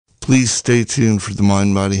Please stay tuned for the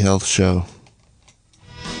Mind Body Health Show.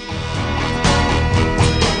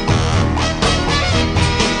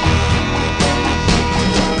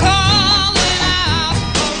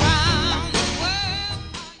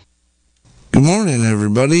 Good morning,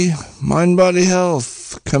 everybody. Mind Body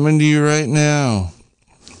Health coming to you right now.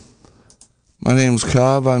 My name's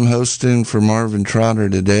Cobb. I'm hosting for Marvin Trotter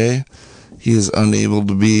today. He is unable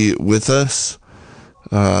to be with us,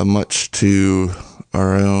 much to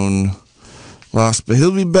our own loss, but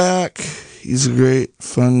he'll be back. He's a great,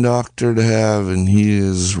 fun doctor to have, and he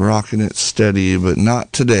is rocking it steady, but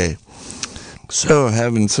not today. So,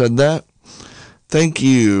 having said that, thank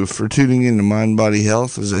you for tuning in to Mind Body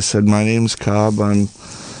Health. As I said, my name's Cobb. I'm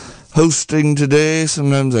hosting today.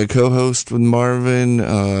 Sometimes I co-host with Marvin.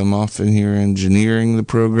 I'm often here engineering the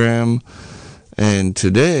program. And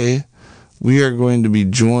today, we are going to be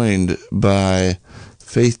joined by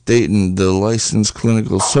Faith Dayton, the licensed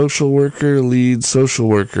clinical social worker, lead social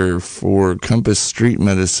worker for Compass Street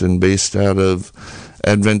Medicine based out of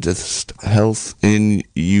Adventist Health in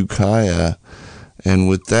Ukiah. And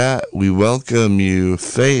with that, we welcome you.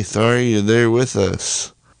 Faith, are you there with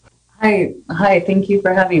us? Hi, thank you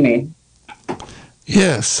for having me.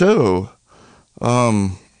 Yeah, so,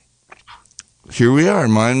 here we are,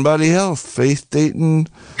 Mind Body Health. Faith Dayton,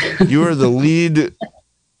 you are the lead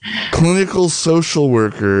clinical social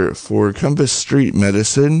worker for Compass Street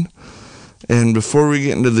Medicine. And before we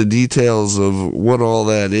get into the details of what all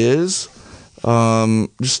that is,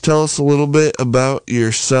 just tell us a little bit about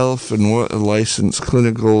yourself and what a licensed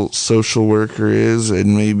clinical social worker is,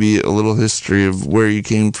 and maybe a little history of where you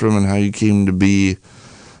came from and how you came to be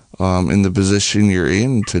in the position you're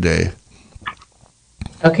in today.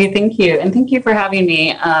 Okay, thank you. And thank you for having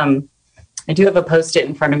me. I do have a Post-it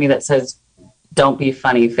in front of me that says, "Don't be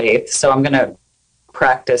funny, Faith." So I'm going to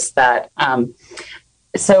practice that.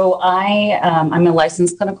 So I'm a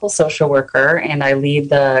licensed clinical social worker, and I lead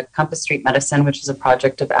the Compass Street Medicine, which is a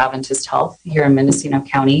project of Adventist Health here in Mendocino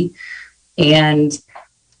County. And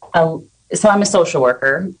so I'm a social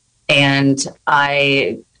worker, and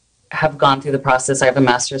I have gone through the process. I have a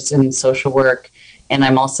master's in social work, and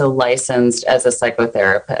I'm also licensed as a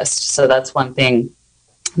psychotherapist. So that's one thing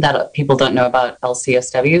that people don't know about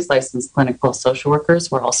LCSWs, licensed clinical social workers.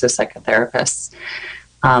 We're also psychotherapists.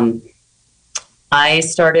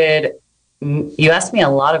 You asked me a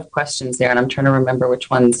lot of questions there, and I'm trying to remember which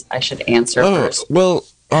ones I should answer first. Well,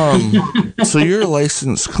 so you're a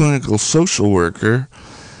licensed clinical social worker.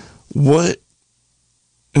 What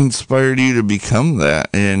inspired you to become that,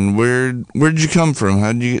 and where'd you come from?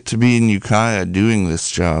 How did you get to be in Ukiah doing this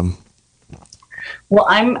job? Well,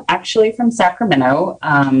 I'm actually from Sacramento.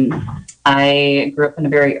 I grew up in a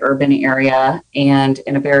very urban area and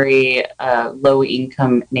in a very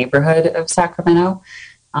low-income neighborhood of Sacramento.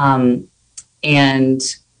 And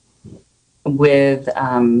with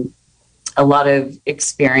a lot of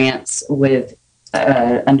experience with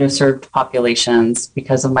underserved populations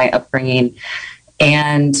because of my upbringing.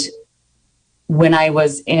 And when I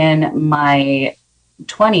was in my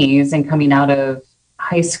 20s and coming out of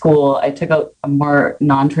high school, I took a more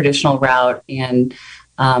non-traditional route and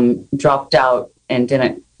dropped out and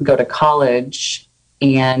didn't go to college,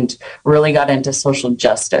 and really got into social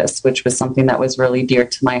justice, which was something that was really dear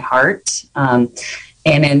to my heart, and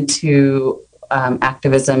into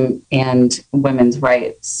activism and women's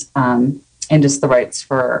rights, and just the rights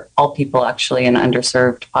for all people actually in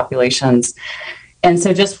underserved populations. And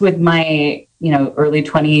so just with my, early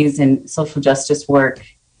 20s and social justice work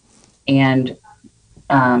and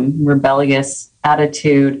rebellious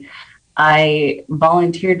attitude, I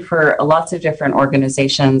volunteered for lots of different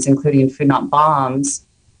organizations, including Food Not Bombs,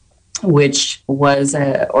 which was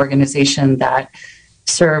an organization that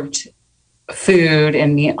served food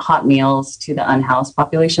and hot meals to the unhoused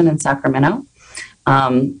population in Sacramento,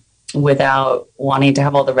 without wanting to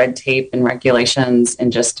have all the red tape and regulations,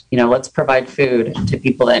 and just, let's provide food to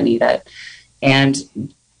people that need it.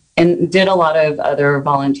 And did a lot of other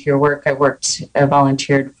volunteer work. I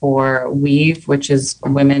volunteered for WEAVE, which is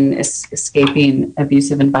Women Escaping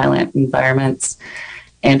Abusive and Violent Environments,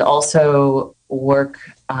 and also work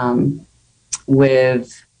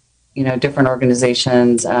with, different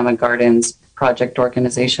organizations, a Gardens Project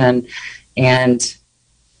organization. And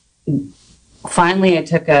finally, I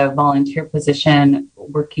took a volunteer position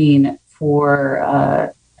working for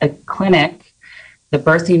a clinic, the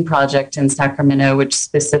Birthing Project in Sacramento, which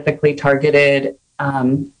specifically targeted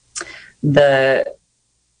the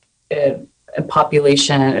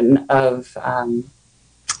population of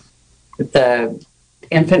the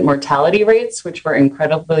infant mortality rates, which were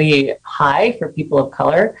incredibly high for people of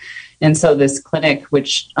color. And so this clinic,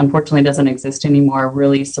 which unfortunately doesn't exist anymore,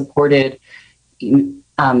 really supported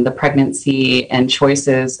the pregnancy and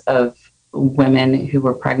choices of women who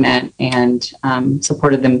were pregnant, and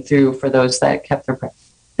supported them through for those that kept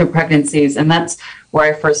their pregnancies. And that's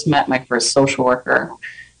where I first met my first social worker.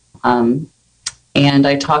 And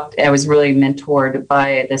I was really mentored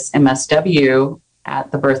by this MSW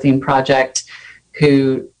at the Birthing Project,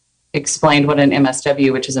 who explained what an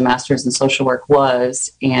MSW, which is a master's in social work,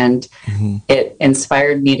 was. And it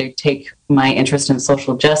inspired me to take my interest in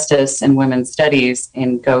social justice and women's studies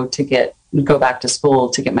and go back to school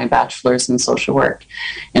to get my bachelor's in social work.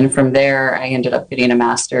 And from there, I ended up getting a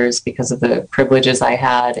master's because of the privileges I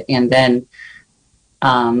had. And then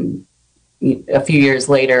a few years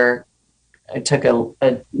later, I took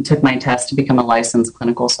my test to become a licensed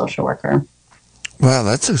clinical social worker. Wow,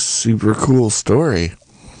 that's a super cool story.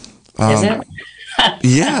 Is it?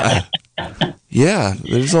 Yeah. Yeah,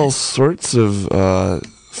 there's all sorts of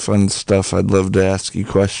fun stuff I'd love to ask you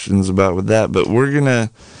questions about with that, but we're going to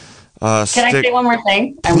Can I say one more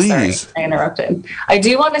thing? Please. I'm sorry, I interrupted. I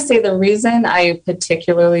do want to say the reason I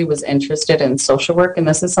particularly was interested in social work, and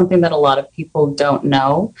this is something that a lot of people don't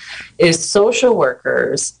know, is social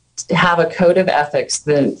workers have a code of ethics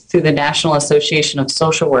through the National Association of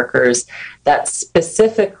Social Workers that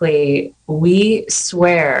specifically we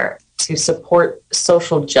swear to support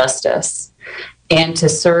social justice and to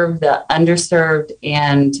serve the underserved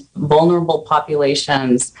and vulnerable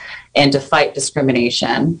populations and to fight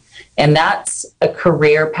discrimination. And that's a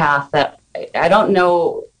career path that I don't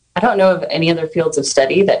know of any other fields of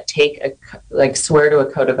study that swear to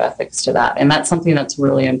a code of ethics to that. And that's something that's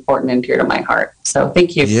really important and dear to my heart. So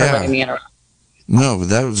thank you for letting me interrupt. No,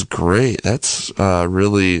 that was great. That's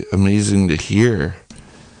really amazing to hear.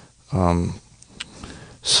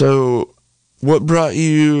 So what brought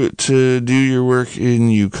you to do your work in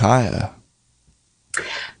Ukiah?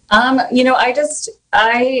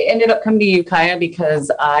 I ended up coming to Ukiah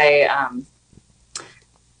because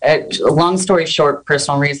long story short,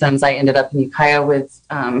 personal reasons, I ended up in Ukiah with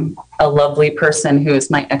a lovely person who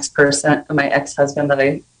is my ex-husband that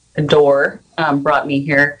I adore, brought me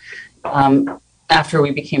here after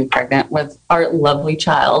we became pregnant with our lovely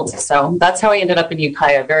child. So that's how I ended up in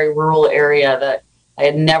Ukiah, a very rural area that I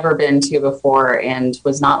had never been to before and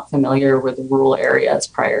was not familiar with rural areas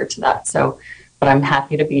prior to that. But I'm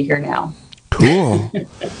happy to be here now. Cool.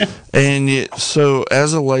 And so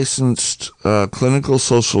as a licensed clinical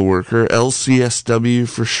social worker, LCSW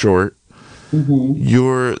for short,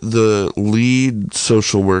 you're the lead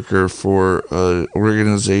social worker for an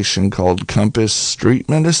organization called Compass Street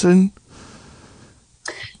Medicine?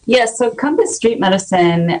 Yes, so Compass Street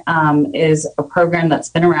Medicine is a program that's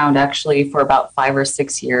been around actually for about 5 or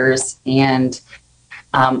 6 years. And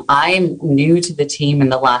I'm new to the team in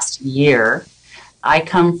the last year. I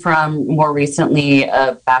come from more recently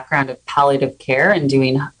a background of palliative care and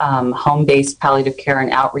doing home-based palliative care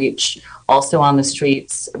and outreach, also on the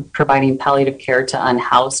streets, providing palliative care to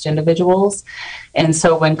unhoused individuals. And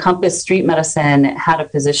so when Compass Street Medicine had a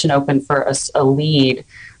position open for a lead,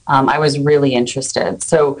 I was really interested.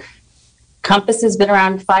 So Compass has been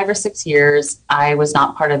around 5 or 6 years. I was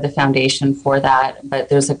not part of the foundation for that, but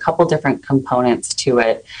there's a couple different components to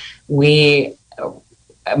it.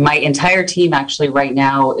 My entire team actually right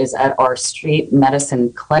now is at our street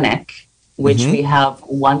medicine clinic, which we have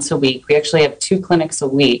once a week. We actually have 2 clinics a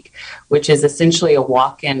week, which is essentially a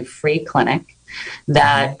walk-in free clinic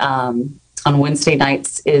that on Wednesday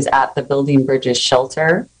nights is at the Building Bridges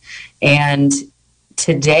shelter. And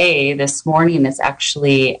this morning, is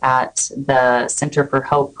actually at the Center for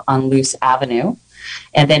Hope on Luce Avenue.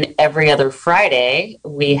 And then every other Friday,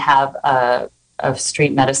 we have a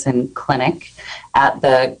street medicine clinic at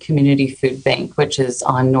the Community Food Bank, which is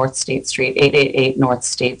on North State Street, 888 North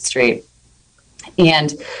State Street.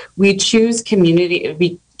 And we choose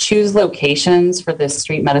locations for this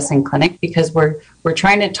street medicine clinic because we're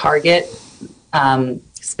trying to target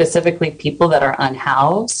specifically people that are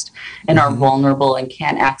unhoused and are vulnerable and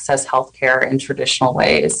can't access healthcare in traditional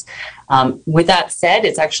ways. With that said,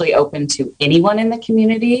 it's actually open to anyone in the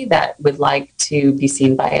community that would like to be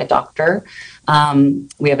seen by a doctor.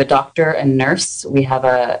 We have a doctor and nurse. We have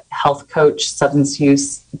a health coach, substance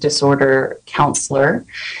use disorder counselor,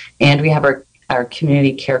 and we have our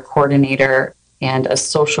community care coordinator and a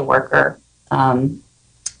social worker.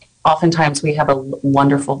 Oftentimes we have a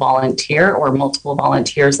wonderful volunteer or multiple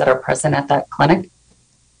volunteers that are present at that clinic.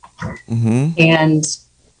 And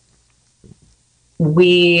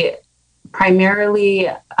we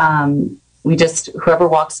primarily, whoever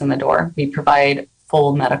walks in the door, we provide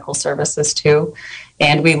full medical services to.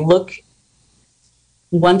 And we look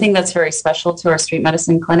one thing that's very special to our street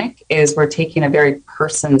medicine clinic is we're taking a very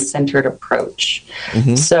person-centered approach.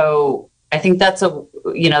 Mm-hmm. So I think that's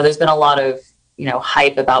there's been a lot of,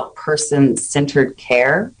 hype about person-centered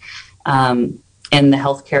care in the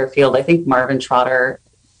healthcare field. I think Marvin Trotter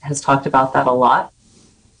has talked about that a lot.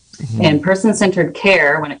 Mm-hmm. And person-centered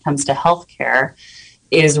care, when it comes to healthcare,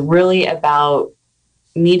 is really about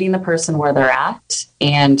meeting the person where they're at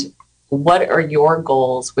and what are your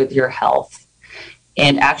goals with your health,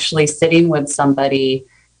 and actually sitting with somebody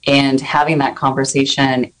and having that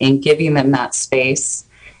conversation and giving them that space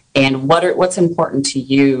and what's important to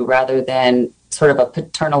you, rather than sort of a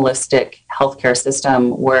paternalistic healthcare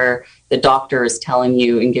system where the doctor is telling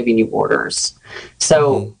you and giving you orders.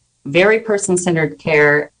 So very person-centered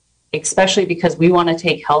care, especially because we want to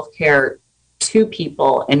take healthcare to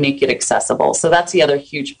people and make it accessible. So that's the other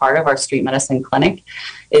huge part of our street medicine clinic,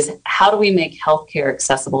 is how do we make healthcare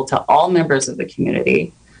accessible to all members of the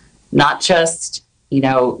community, not just,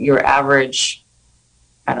 your average,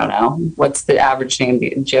 I don't know, what's the average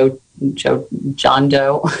name? John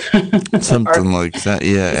Doe? Something like that.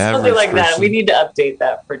 Yeah. Something like that. We need to update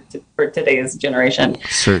that for today's generation.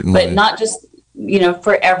 Certainly. But not just,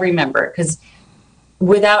 for every member, because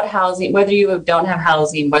without housing, whether you don't have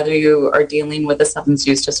housing, whether you are dealing with a substance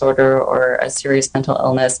use disorder or a serious mental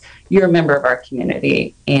illness, you're a member of our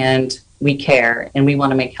community, and we care, and we want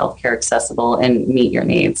to make healthcare accessible and meet your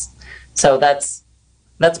needs. So that's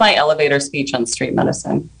my elevator speech on street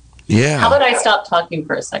medicine. Yeah. How about I stop talking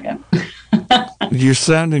for a second? You're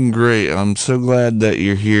sounding great. I'm so glad that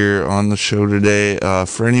you're here on the show today.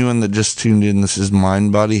 For anyone that just tuned in, this is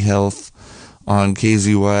Mind Body Health on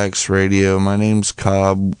KZYX Radio. My name's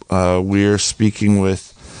Cobb. We're speaking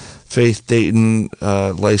with Faith Dayton,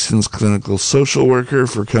 licensed clinical social worker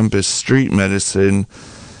for Compass Street Medicine,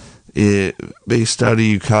 based out of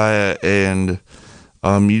Ukiah. And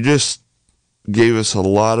you just gave us a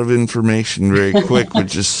lot of information very quick,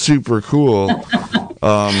 which is super cool.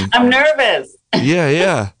 I'm nervous.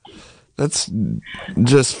 Yeah. That's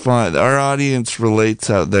just fun. Our audience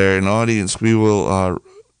relates out there. And audience, we will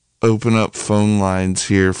open up phone lines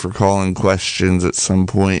here for calling questions at some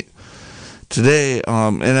point today.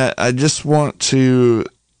 And I just want to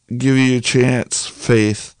give you a chance,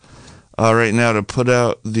 Faith, right now to put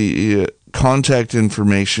out the contact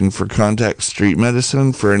information for Contact Street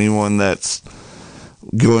Medicine for anyone that's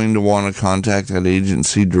going to want to contact that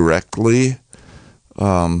agency directly,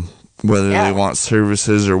 whether they want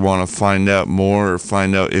services or want to find out more or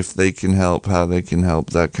find out if they can help, how they can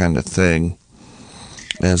help, that kind of thing,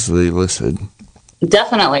 as they listen.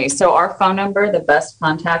 Definitely. So our phone number, the best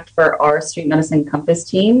contact for our Street Medicine Compass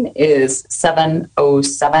team, is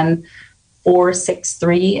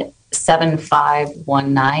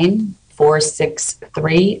 707-463-7519,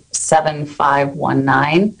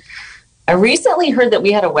 463-7519. I recently heard that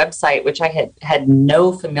we had a website, which I had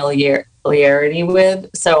no familiarity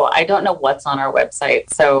with. So I don't know what's on our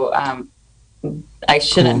website. So I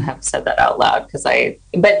shouldn't have said that out loud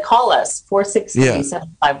but call us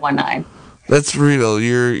 463-7519. That's real.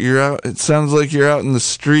 You're out. It sounds like you're out in the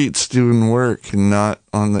streets doing work and not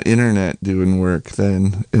on the internet doing work.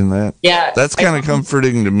 Then that's kind of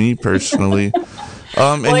comforting to me personally.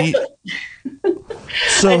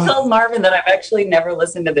 I told Marvin that I've actually never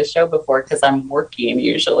listened to the show before because I'm working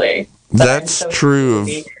usually. That's true of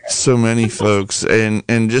so many folks.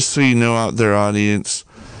 And just so you know, out there, audience,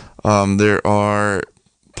 there are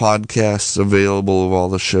podcasts available of all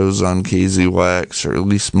the shows on KZYX, or at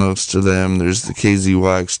least most of them. There's the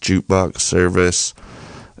KZYX Jukebox service,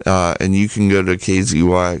 and you can go to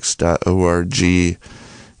kzyx.org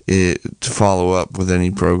to follow up with any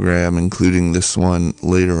program, including this one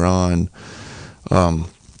later on.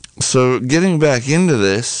 So getting back into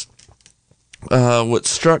this, what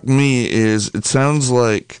struck me is it sounds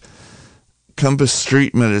like Compass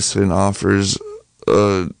Street Medicine offers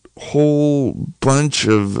a whole bunch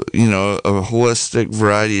of, a holistic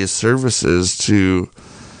variety of services to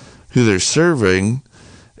who they're serving.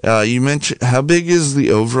 You mentioned, how big is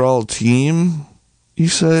the overall team, you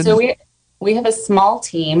said? So we have a small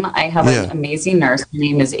team. I have an amazing nurse. Her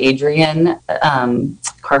name is Adrienne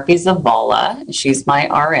Carpi Zavala. She's my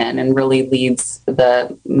RN and really leads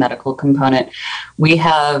the medical component. We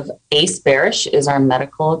have Ace Barish is our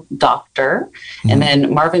medical doctor. Mm-hmm. And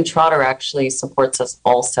then Marvin Trotter actually supports us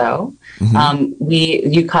also.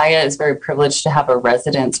 Mm-hmm. Ukiah is very privileged to have a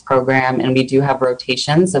residence program, and we do have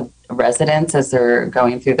rotations of residents as they're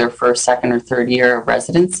going through their first, second, or third year of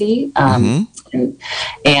residency. And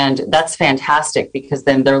that's fantastic because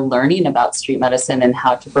then they're learning about street medicine and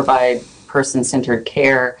how to provide person-centered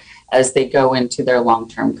care as they go into their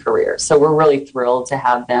long-term career. So we're really thrilled to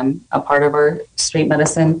have them a part of our street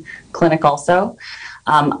medicine clinic also.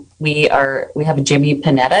 We have Jimmy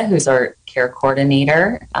Panetta, who's our care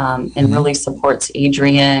coordinator, and really supports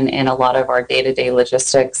Adrian in a lot of our day-to-day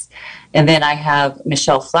logistics. And then I have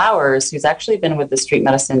Michelle Flowers, who's actually been with the street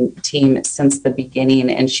medicine team since the beginning,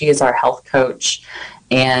 and she is our health coach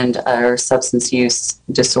and our substance use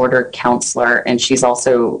disorder counselor, and she's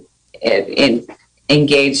also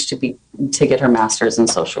engaged to get her master's in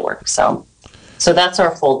social work. So that's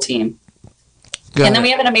our full team. And then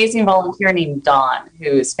we have an amazing volunteer named Dawn, who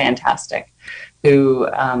is fantastic, who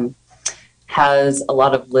has a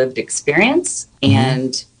lot of lived experience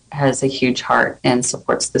and has a huge heart and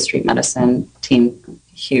supports the street medicine team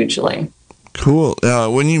hugely. Cool.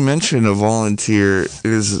 When you mention a volunteer,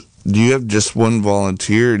 do you have just one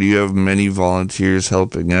volunteer? Or do you have many volunteers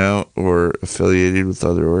helping out or affiliated with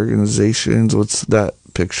other organizations? What's that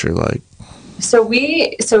picture like? So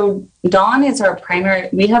Dawn is our primary.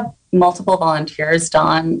 We have multiple volunteers.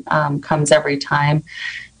 Dawn comes every time,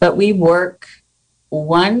 but we work.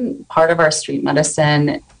 One part of our street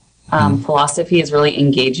medicine philosophy is really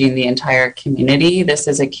engaging the entire community. This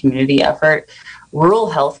is a community effort. Rural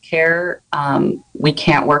healthcare, we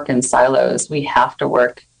can't work in silos. We have to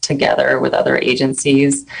work together with other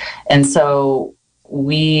agencies. And so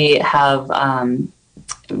we have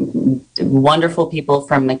wonderful people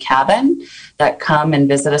from McCavan that come and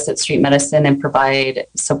visit us at Street Medicine and provide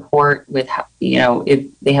support with,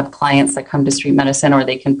 if they have clients that come to Street Medicine, or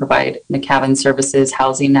they can provide McCavan services,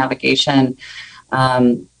 housing navigation,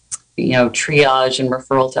 triage and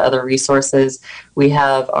referral to other resources. We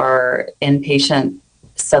have our inpatient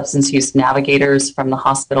substance use navigators from the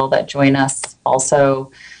hospital that join us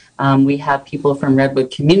also. We have people from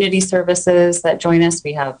Redwood Community Services that join us.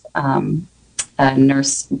 We have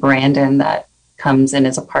nurse Brandon that comes in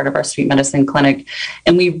as a part of our street medicine clinic.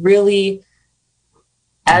 And we really,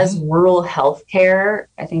 as rural healthcare,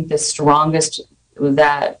 I think the strongest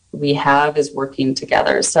that we have is working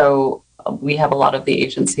together. So we have a lot of the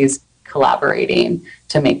agencies collaborating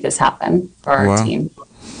to make this happen for our team.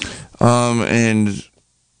 And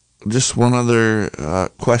just one other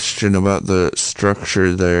question about the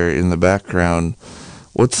structure there in the background.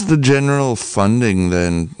 What's the general funding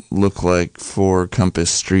then look like for Compass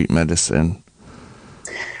Street Medicine?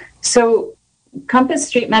 So Compass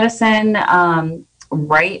Street Medicine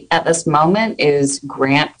right at this moment is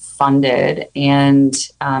grant funded, and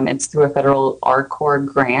it's through a federal RCORD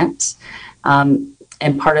grant.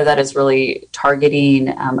 And part of that is really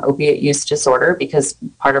targeting opiate use disorder, because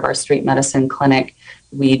part of our street medicine clinic,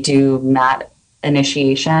 we do MAT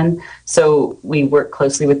initiation. So we work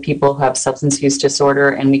closely with people who have substance use disorder,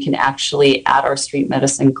 and we can actually, at our street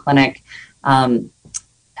medicine clinic,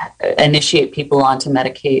 initiate people onto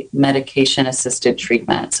medication-assisted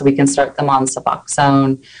treatment. So we can start them on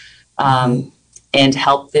Suboxone and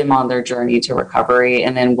help them on their journey to recovery,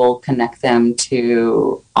 and then we'll connect them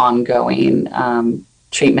to ongoing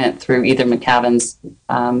treatment through either McCavan's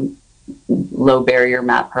low barrier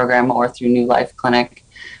MAT program, or through New Life Clinic,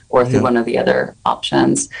 or through one of the other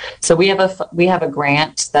options. So we have a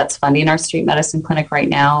grant that's funding our street medicine clinic right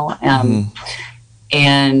now,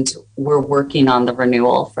 and we're working on the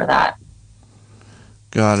renewal for that.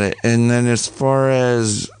 Got it. And then as far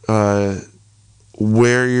as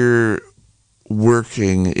where you're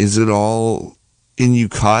working, is it all in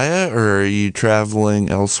Ukiah, or are you traveling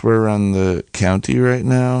elsewhere around the county right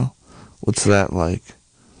now? What's that like?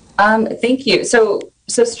 Thank you. So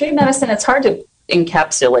street medicine, it's hard to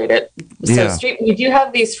encapsulate it. So we do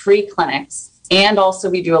have these free clinics, and also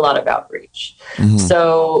we do a lot of outreach.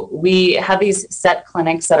 So we have these set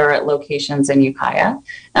clinics that are at locations in Ukiah,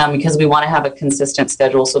 because we want to have a consistent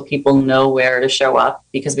schedule so people know where to show up,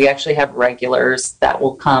 because we actually have regulars that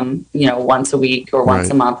will come, once a week or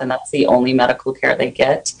once a month, and that's the only medical care they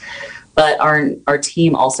get. But our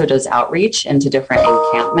team also does outreach into different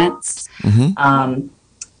encampments.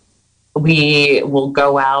 We will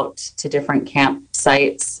go out to different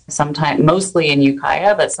campsites, sometimes mostly in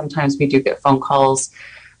Ukiah, but sometimes we do get phone calls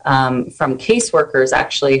from caseworkers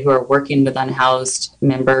actually who are working with unhoused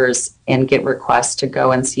members and get requests to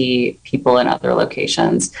go and see people in other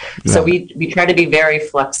locations. So we try to be very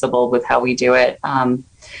flexible with how we do it.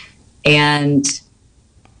 And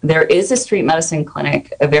there is a street medicine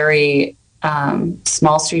clinic, a very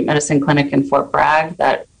small street medicine clinic in Fort Bragg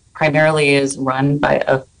that primarily is run by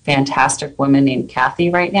a fantastic woman named Kathy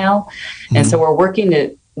right now. And so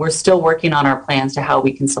we're still working on our plans to how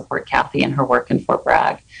we can support Kathy and her work in Fort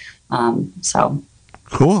Bragg.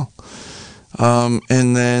 Cool.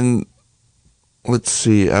 And then let's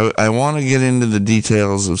see. I want to get into the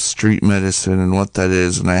details of street medicine and what that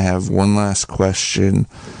is, and I have one last question.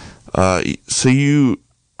 So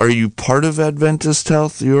are you part of Adventist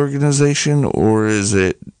Health, the organization, or is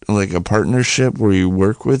it like a partnership where you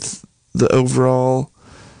work with the overall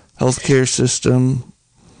healthcare system?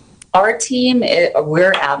 Our team,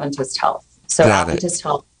 we're Adventist Health. So Adventist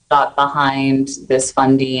Health got behind this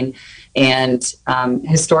funding, and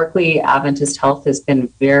historically, Adventist Health has been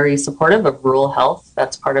very supportive of rural health.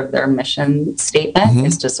 That's part of their mission statement,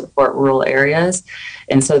 is to support rural areas.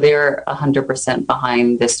 And so they're 100%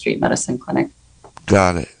 behind this street medicine clinic.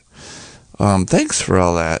 Got it. Thanks for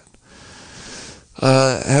all that.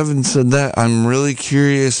 Having said that, I'm really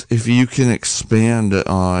curious if you can expand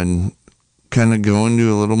on, kind of go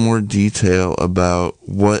into a little more detail about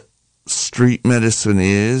what street medicine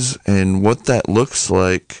is and what that looks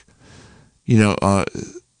like, in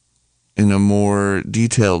a more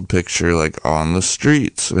detailed picture, like on the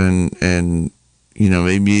streets, and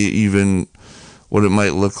maybe even what it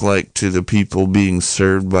might look like to the people being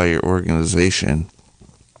served by your organization.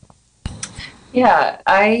 Yeah,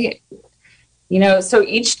 so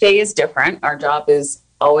each day is different. Our job is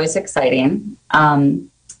always exciting.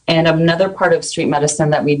 And another part of street medicine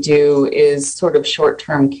that we do is sort of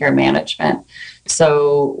short-term care management.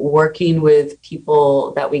 So working with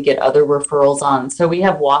people that we get other referrals on. So we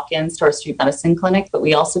have walk-ins to our street medicine clinic, but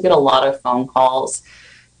we also get a lot of phone calls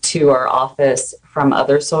to our office from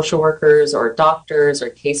other social workers or doctors or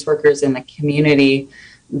caseworkers in the community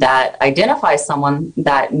that identify someone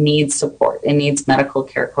that needs support and needs medical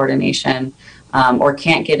care coordination, or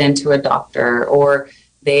can't get into a doctor, or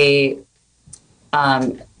they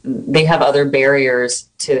have other barriers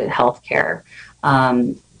to healthcare.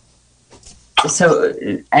 So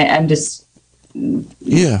I'm just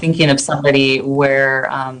thinking of somebody where,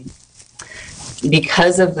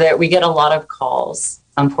 because of that, we get a lot of calls,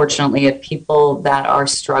 unfortunately, of people that are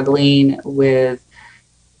struggling with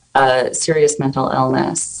serious mental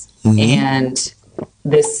illness. And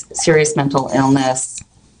this serious mental illness,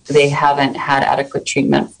 they haven't had adequate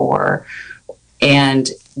treatment for, and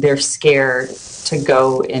they're scared to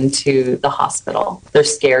go into the hospital. They're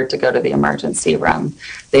scared to go to the emergency room.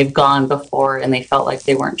 They've gone before and they felt like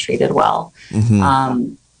they weren't treated well.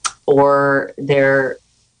 Or they're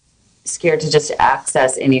scared to just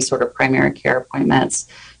access any sort of primary care appointments.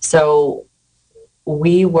 So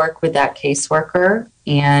we work with that caseworker,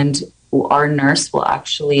 and our nurse will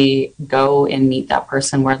actually go and meet that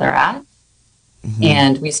person where they're at.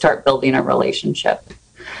 And we start building a relationship.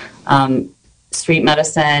 Street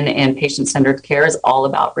medicine and patient-centered care is all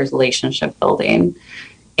about relationship building.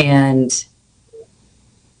 And,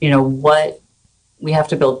 what we have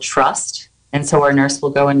to build trust. And so our nurse will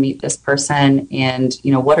go and meet this person and,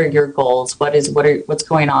 what are your goals? What's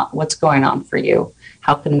going on for you?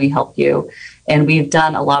 How can we help you? And we've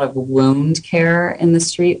done a lot of wound care in the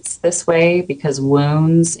streets this way, because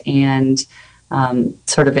wounds and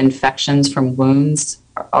sort of infections from wounds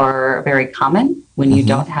are very common when you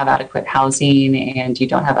don't have adequate housing and you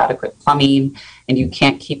don't have adequate plumbing and you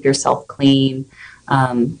can't keep yourself clean,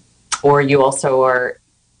 or you also are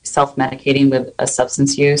self-medicating with a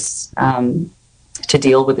substance use to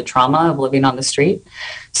deal with the trauma of living on the street.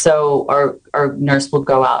 So our nurse will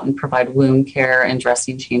go out and provide wound care and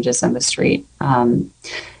dressing changes in the street. And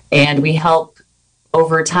we help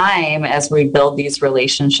over time, as we build these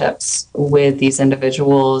relationships with these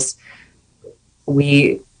individuals,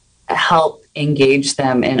 we help engage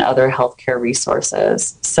them in other healthcare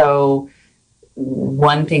resources. So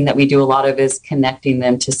one thing that we do a lot of is connecting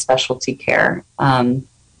them to specialty care.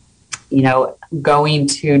 Going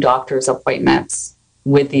to doctor's appointments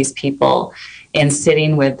with these people and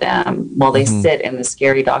sitting with them while they sit in the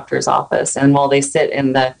scary doctor's office and while they sit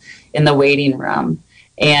in the waiting room,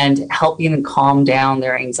 and helping them calm down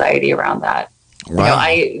their anxiety around that. Wow.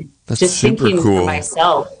 That's just super thinking cool. for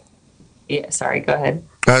myself. Yeah, sorry, go ahead.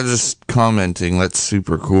 I was just commenting, that's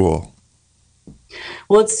super cool.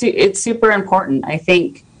 Well, it's super important. I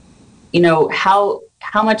think,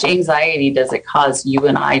 how much anxiety does it cause you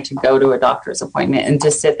and I to go to a doctor's appointment and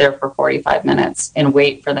to sit there for 45 minutes and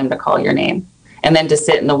wait for them to call your name, and then to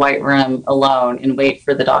sit in the white room alone and wait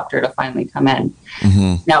for the doctor to finally come in?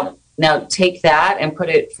 Now take that and put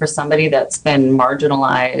it for somebody that's been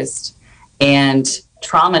marginalized and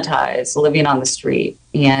traumatized, living on the street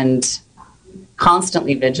and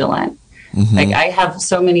constantly vigilant. Like, I have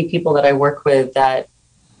so many people that I work with that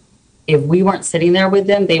if we weren't sitting there with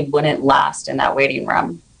them, they wouldn't last in that waiting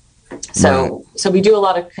room. So we do a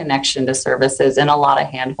lot of connection to services and a lot of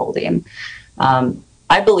hand-holding.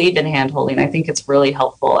 I believe in hand-holding. I think it's really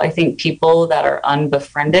helpful. I think people that are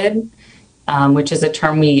unbefriended which is a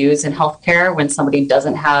term we use in healthcare when somebody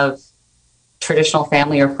doesn't have traditional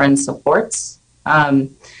family or friend supports.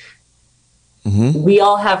 We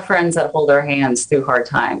all have friends that hold our hands through hard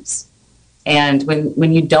times. And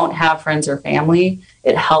when you don't have friends or family,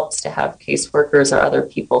 it helps to have caseworkers or other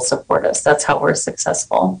people support us. That's how we're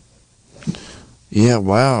successful. Yeah,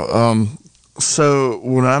 wow. So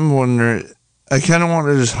what I'm wondering, I kind of want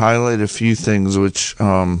to just highlight a few things, which,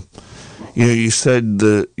 you said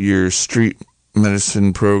that your street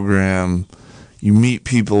medicine program, you meet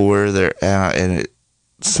people where they're at, and it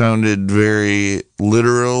sounded very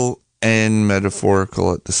literal and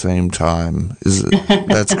metaphorical at the same time.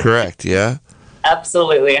 That's correct? Yeah.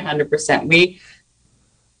 Absolutely, 100%.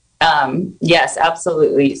 Yes,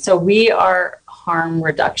 absolutely. So we are harm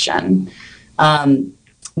reduction.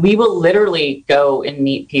 We will literally go and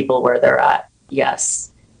meet people where they're at.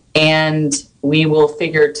 Yes, and we will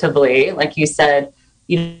figuratively, like you said,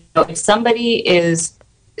 if somebody is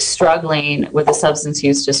struggling with a substance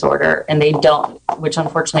use disorder and they don't, which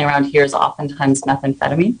unfortunately around here is oftentimes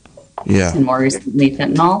methamphetamine. Yeah. And more recently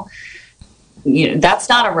fentanyl, that's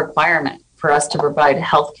not a requirement for us to provide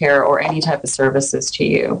healthcare or any type of services to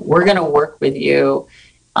you. We're going to work with you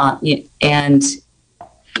and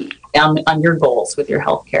on your goals with your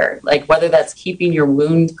healthcare, like whether that's keeping your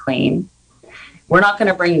wound clean. We're not going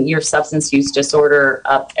to bring your substance use disorder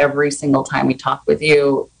up every single time we talk with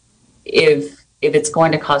you if it's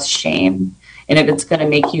going to cause shame and if it's going to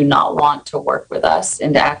make you not want to work with us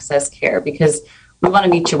and to access care, because we want to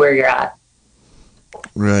meet you where you're at.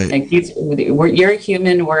 Right. Like you're a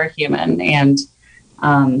human, we're a human, and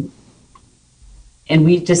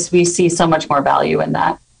we see so much more value in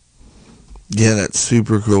that. Yeah, that's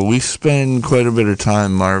super cool. We spend quite a bit of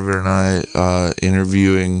time, Marvin and I,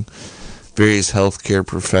 interviewing various healthcare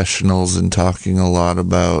professionals and talking a lot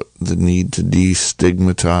about the need to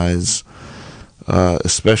destigmatize,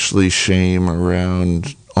 especially shame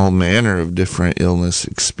around all manner of different illness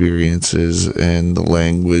experiences and the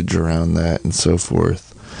language around that and so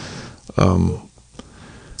forth.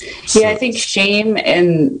 I think shame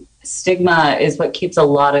and stigma is what keeps a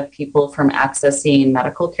lot of people from accessing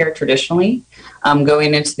medical care traditionally.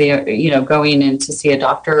 Going in to see a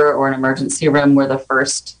doctor or an emergency room where the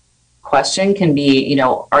first question can be,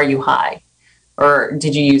 are you high? Or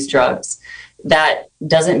did you use drugs? That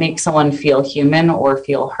doesn't make someone feel human or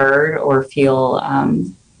feel heard or feel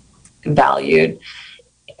valued.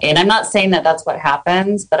 And I'm not saying that that's what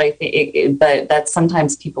happens, but I think but that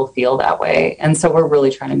sometimes people feel that way. And so we're really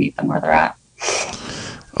trying to meet them where they're at.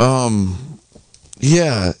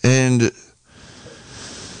 Yeah. And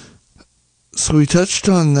so we touched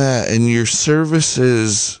on that, and your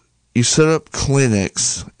services, you set up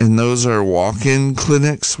clinics, and those are walk-in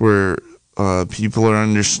clinics where people are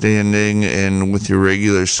understanding, and with your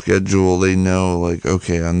regular schedule, they know, like,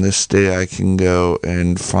 okay, on this day I can go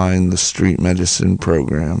and find the street medicine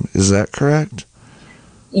program. Is that correct?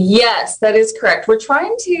 Yes, that is correct.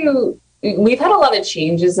 We've had a lot of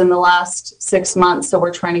changes in the last 6 months, so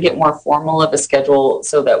we're trying to get more formal of a schedule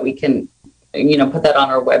so that we can, put that on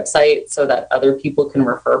our website so that other people can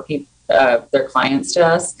refer their clients to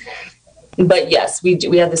us. But yes,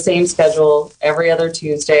 we have the same schedule every other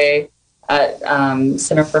Tuesday at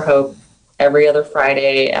Center for Hope, every other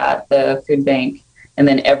Friday at the food bank, and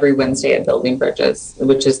then every Wednesday at Building Bridges,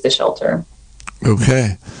 which is the shelter.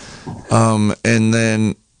 Okay. And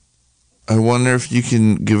then I wonder if you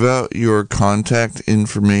can give out your contact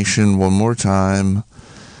information one more time.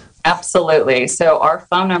 Absolutely. So our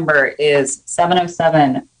phone number is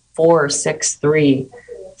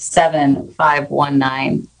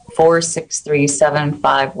 707-463-7519,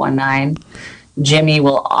 463-7519. Jimmy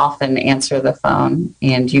will often answer the phone,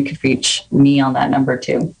 and you could reach me on that number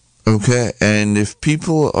too. Okay. And if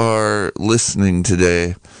people are listening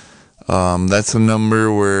today, that's a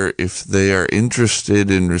number where if they are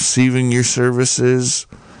interested in receiving your services,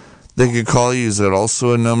 they could call you. Is that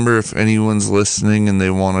also a number if anyone's listening and they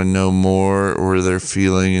want to know more, or they're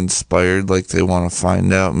feeling inspired, like they want to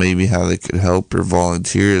find out maybe how they could help or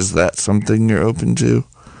volunteer? Is that something you're open to?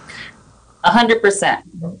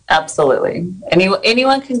 100%. Absolutely.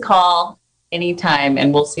 Anyone can call anytime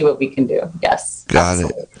and we'll see what we can do. Yes. Got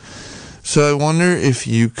absolutely. It. So I wonder if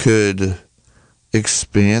you could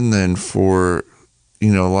expand then for, a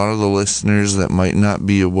lot of the listeners that might not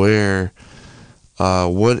be aware,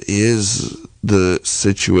 what is the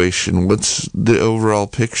situation? What's the overall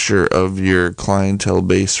picture of your clientele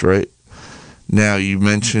base right now? You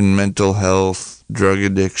mentioned mental health, drug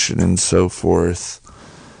addiction, and so forth.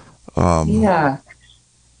 Yeah.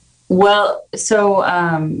 Well, so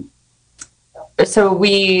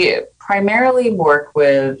we primarily work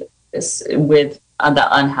with with the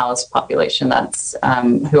unhoused population. That's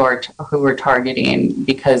who we're targeting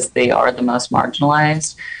because they are the most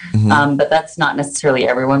marginalized. But that's not necessarily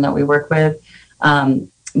everyone that we work with.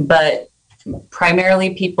 But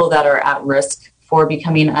primarily people that are at risk for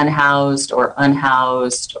becoming unhoused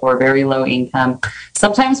or very low income.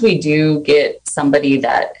 Sometimes we do get somebody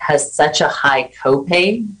that has such a high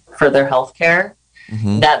copay for their health care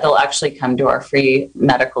that they'll actually come to our free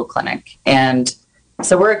medical clinic. And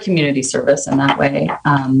so we're a community service in that way.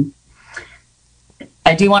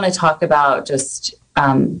 I do want to talk about just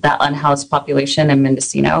that unhoused population in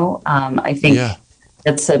Mendocino. I think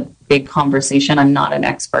it's a big conversation. I'm not an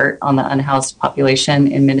expert on the unhoused population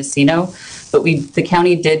in Mendocino, but the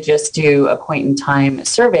county did just do a point in time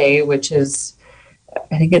survey, which is,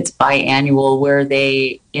 I think it's biannual, where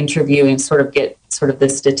they interview and sort of get sort of the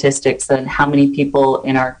statistics on how many people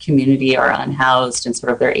in our community are unhoused and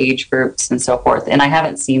sort of their age groups and so forth. And I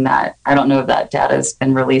haven't seen that. I don't know if that data has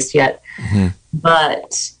been released yet,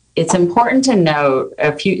 but it's important to note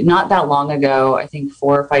not that long ago, I think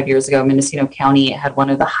 4 or 5 years ago, Mendocino County had one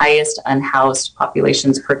of the highest unhoused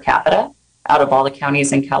populations per capita out of all the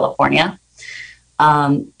counties in California.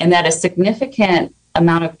 And that a significant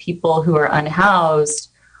amount of people who are unhoused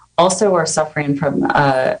also are suffering from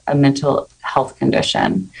a mental health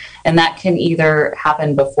condition. And that can either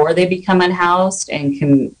happen before they become unhoused and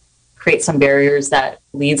can create some barriers that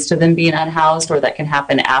leads to them being unhoused, or that can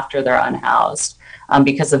happen after they're unhoused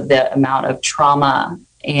because of the amount of trauma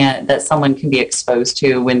and that someone can be exposed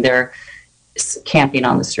to when they're camping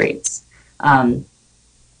on the streets. I'm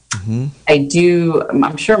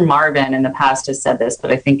sure Marvin in the past has said this,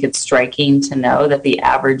 but I think it's striking to know that the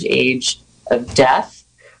average age of death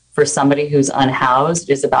for somebody who's unhoused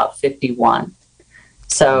is about 51.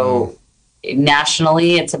 So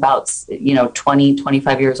nationally, it's about 20,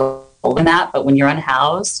 25 years old in that. But when you're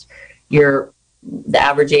unhoused, the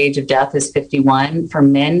average age of death is 51. For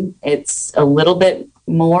men, it's a little bit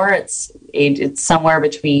more. It's somewhere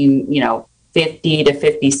between 50 to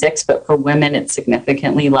 56, but for women, it's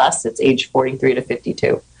significantly less. It's age 43 to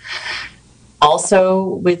 52. Also,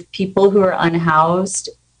 with people who are unhoused,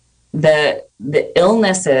 the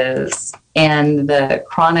illnesses and the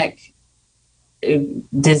chronic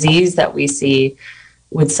disease that we see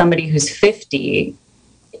with somebody who's 50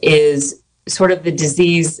 is sort of the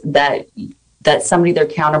disease that somebody, their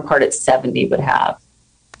counterpart at 70 would have.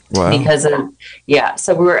 Wow. Because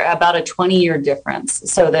so we're about a 20-year difference.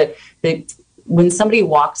 So that when somebody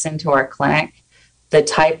walks into our clinic, the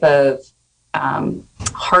type of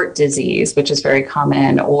heart disease, which is very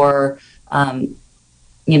common, or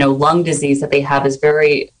lung disease that they have is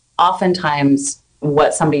very oftentimes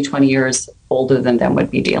what somebody 20 years older than them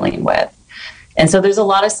would be dealing with. And so there's a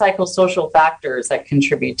lot of psychosocial factors that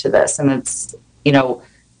contribute to this. And it's,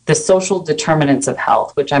 the social determinants of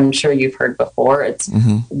health, which I'm sure you've heard before. It's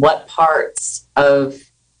what parts of,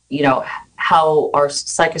 how our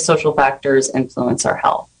psychosocial factors influence our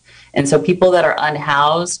health. And so people that are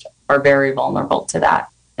unhoused are very vulnerable to that.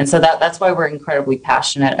 And so that's why we're incredibly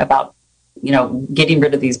passionate about getting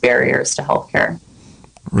rid of these barriers to healthcare.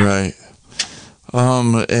 Right.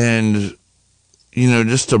 And,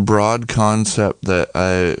 just a broad concept that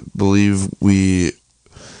I believe we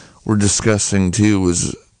were discussing too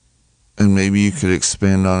was, and maybe you could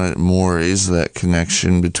expand on it more, is that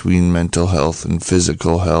connection between mental health and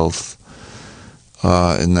physical health,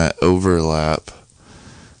 and that overlap.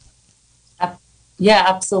 Yeah,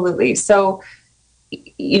 absolutely. So, so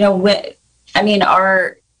I'm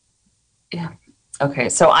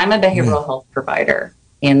a behavioral health provider,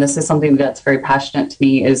 and this is something that's very passionate to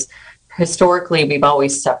me. Is historically we've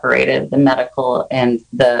always separated the medical and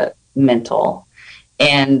the mental,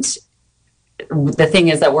 and the thing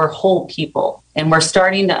is that we're whole people, and we're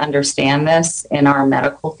starting to understand this in our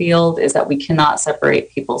medical field, is that we cannot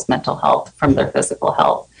separate people's mental health from their physical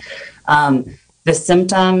health. The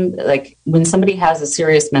symptom, like when somebody has a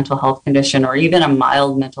serious mental health condition or even a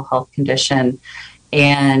mild mental health condition,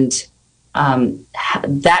 and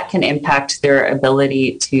that can impact their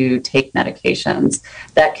ability to take medications.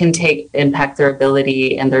 That can impact their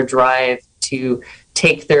ability and their drive to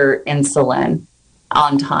take their insulin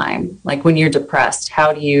on time. Like when you're depressed,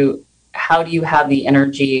 how do you have the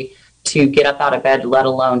energy to get up out of bed, let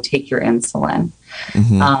alone take your insulin?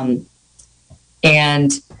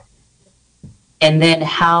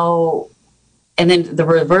 And then the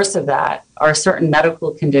reverse of that are certain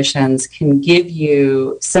medical conditions can give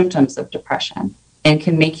you symptoms of depression and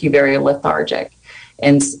can make you very lethargic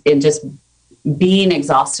and just being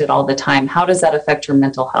exhausted all the time. How does that affect your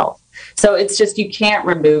mental health? So it's just, you can't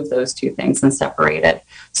remove those two things and separate it.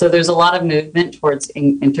 So there's a lot of movement towards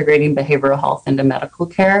integrating behavioral health into medical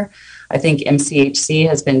care. I think MCHC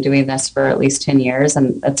has been doing this for at least 10 years,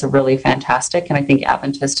 and that's a really fantastic. And I think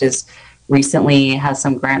Adventist is recently has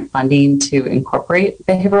some grant funding to incorporate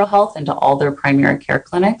behavioral health into all their primary care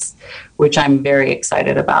clinics, which I'm very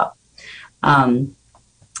excited about.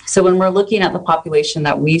 So when we're looking at the population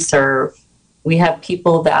that we serve, we have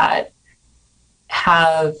people that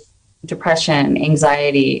have depression,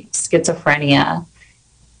 anxiety, schizophrenia,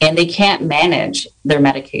 and they can't manage their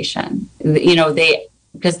medication.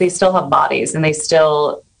 Because they still have bodies, and they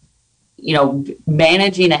still,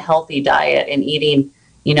 managing a healthy diet and eating,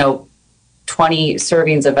 20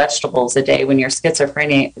 servings of vegetables a day when you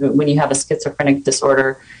have a schizophrenic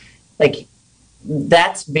disorder, like,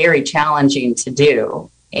 that's very challenging to do.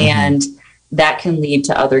 And that can lead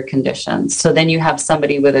to other conditions. So then you have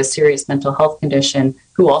somebody with a serious mental health condition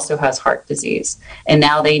who also has heart disease, and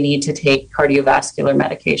now they need to take cardiovascular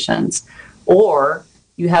medications. Or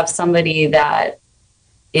you have somebody that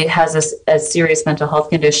it has a serious mental health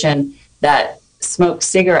condition that smokes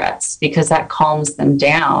cigarettes because that calms them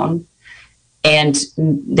down, and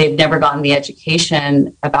they've never gotten the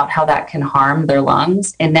education about how that can harm their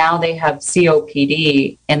lungs. And now they have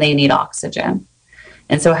COPD and they need oxygen.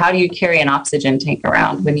 And so how do you carry an oxygen tank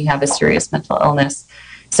around when you have a serious mental illness?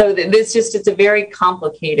 So it's a very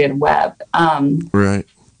complicated web. Right.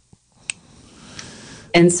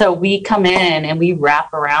 And so we come in and we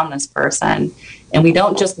wrap around this person, and we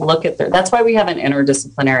don't just look at that's why we have an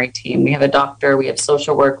interdisciplinary team. We have a doctor, we have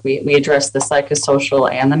social work, we address the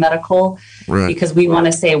psychosocial and the medical, right, because we want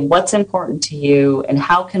to say what's important to you and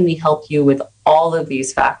how can we help you with all of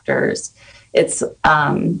these factors. It's,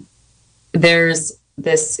 there's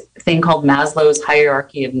this thing called Maslow's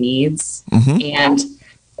hierarchy of needs. And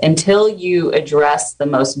until you address the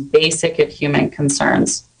most basic of human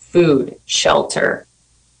concerns, food, shelter,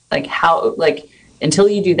 until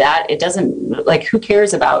you do that, it doesn't, who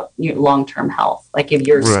cares about long-term health? If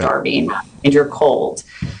you're starving and you're cold.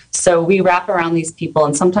 So we wrap around these people,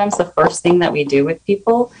 and sometimes the first thing that we do with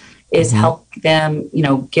people is help them,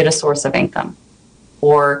 get a source of income,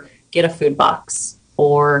 or get a food box,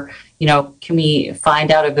 or, can we find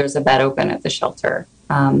out if there's a bed open at the shelter?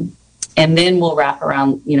 And then we'll wrap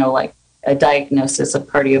around, a diagnosis of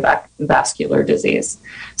cardiovascular disease.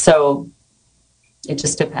 So it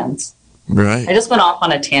just depends. Right. I just went off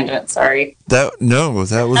on a tangent. Sorry. That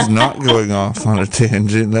was not going off on a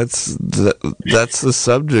tangent. That's the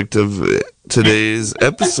subject of today's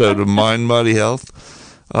episode of Mind Body Health.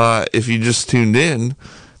 If you just tuned in,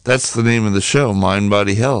 that's the name of the show, Mind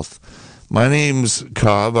Body Health. My name's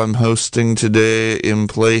Cobb. I'm hosting today in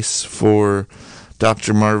place for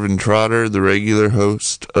Dr. Marvin Trotter, the regular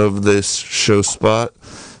host of this show spot.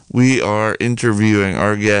 We are interviewing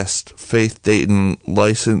our guest, Faith Dayton,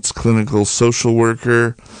 licensed clinical social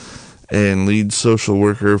worker and lead social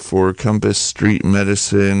worker for Compass Street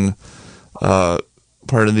Medicine, part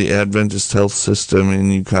of the Adventist Health System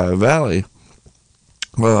in Ukiah Valley.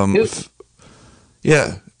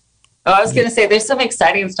 Yeah. Oh, I was going to say, there's some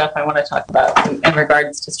exciting stuff I want to talk about in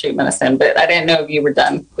regards to street medicine, but I didn't know if you were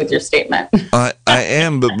done with your statement. I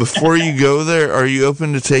am, but before you go there, are you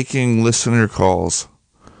open to taking listener calls?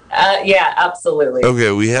 Yeah, absolutely.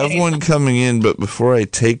 Okay, we have one coming in, but before I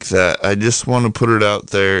take that, I just want to put it out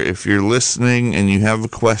there. If you're listening and you have a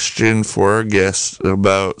question for our guest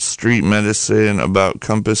about street medicine, about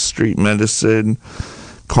Compass Street Medicine,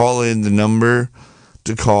 call in. The number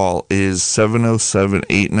to call is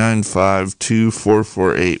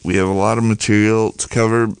 707-895-2448. We have a lot of material to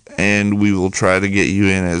cover, and we will try to get you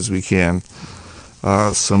in as we can.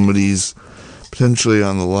 Somebody's potentially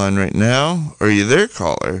on the line right now. Are you there,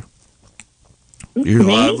 caller? You're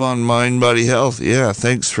live on Mind Body Health. Yeah,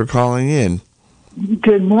 thanks for calling in.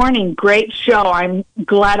 Good morning. Great show. I'm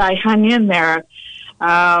glad I hung in there.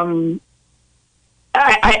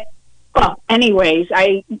 Anyways,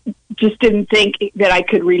 I just didn't think that I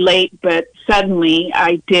could relate, but suddenly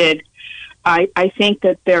I did. I think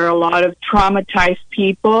that there are a lot of traumatized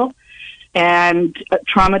people, and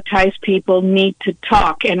traumatized people need to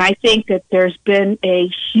talk. And I think that there's been a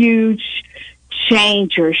huge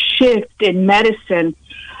change or shift in medicine.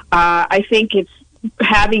 I think it's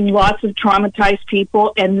having lots of traumatized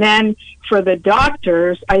people, and then for the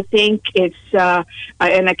doctors, I think it's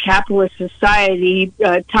in a capitalist society,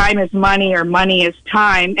 time is money or money is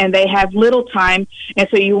time, and they have little time, and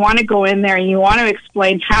so you want to go in there and you want to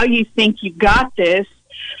explain how you think you got this,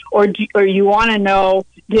 or you want to know,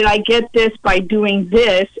 did I get this by doing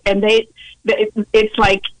this? And it's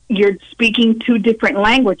like you're speaking two different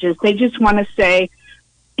languages. They just want to say,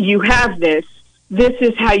 you have this. This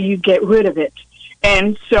is how you get rid of it.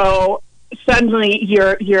 And so suddenly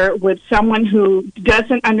you're with someone who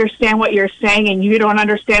doesn't understand what you're saying, and you don't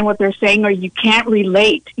understand what they're saying, or you can't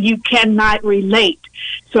relate. You cannot relate.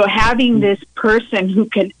 So having this person who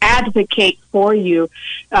can advocate for you.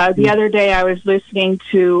 The other day I was listening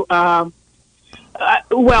to,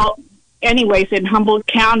 anyways, in Humboldt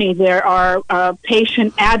County there are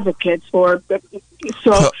patient advocates. Caller,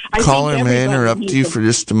 may I interrupt you for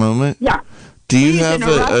just a moment? Yeah. Do you Please have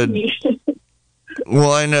interrupt me.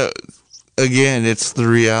 Well, I know, again, it's the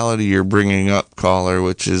reality you're bringing up, caller,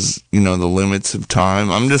 which is, the limits of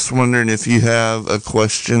time. I'm just wondering if you have a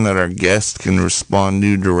question that our guest can respond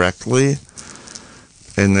to directly,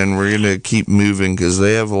 and then we're going to keep moving because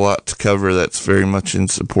they have a lot to cover that's very much in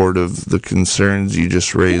support of the concerns you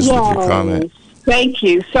just raised with your comment. Thank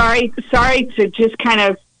you. Sorry to just kind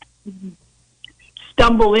of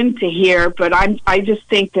stumble into here, but I just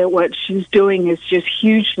think that what she's doing is just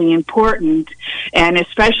hugely important. And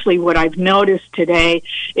especially what I've noticed today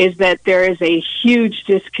is that there is a huge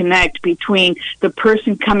disconnect between the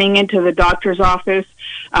person coming into the doctor's office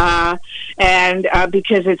and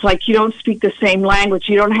because it's like you don't speak the same language,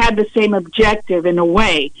 you don't have the same objective in a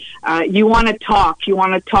way. You want to talk, you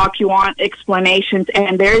want explanations,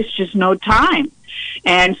 and there's just no time.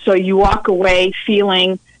 And so you walk away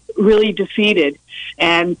feeling really defeated.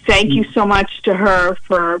 And thank you so much to her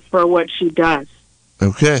for what she does.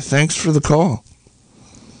 Okay, thanks for the call.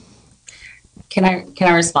 Can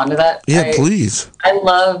I respond to that? Yeah, please. I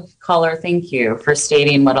love, caller, thank you for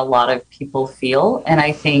stating what a lot of people feel. And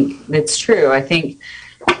I think it's true. I think,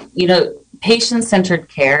 patient-centered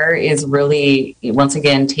care is really, once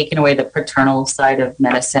again, taking away the paternal side of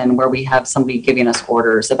medicine where we have somebody giving us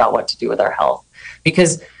orders about what to do with our health.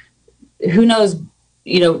 Because who knows,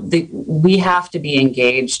 we have to be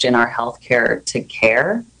engaged in our healthcare to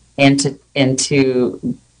care and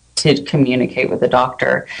to communicate with the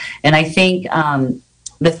doctor. And I think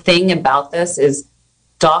the thing about this is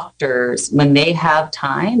doctors, when they have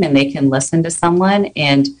time and they can listen to someone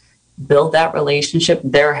and build that relationship,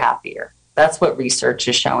 they're happier. That's what research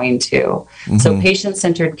is showing too. Mm-hmm. So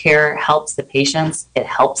patient-centered care helps the patients, it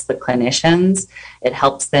helps the clinicians, it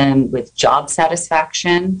helps them with job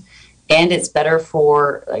satisfaction, and it's better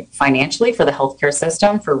for financially for the healthcare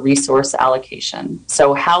system for resource allocation.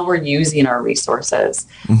 So how we're using our resources,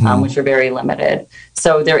 which are very limited.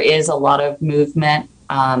 So there is a lot of movement.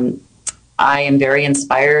 I am very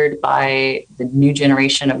inspired by the new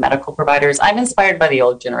generation of medical providers. I'm inspired by the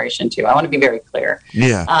old generation too. I want to be very clear.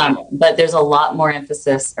 Yeah. But there's a lot more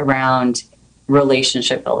emphasis around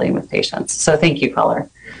relationship building with patients. So thank you, caller.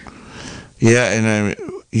 Yeah, and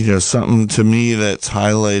something to me that's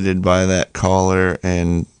highlighted by that caller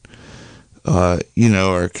and,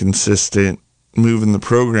 our consistent moving the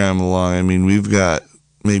program along. I mean, we've got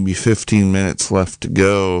maybe 15 minutes left to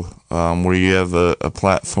go where you have a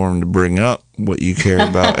platform to bring up what you care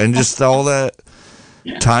about and just all that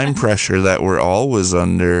time pressure that we're always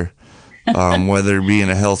under, whether being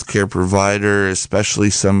a healthcare provider, especially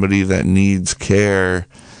somebody that needs care.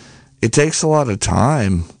 It takes a lot of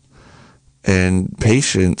time and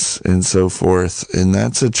patience and so forth, and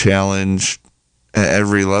that's a challenge at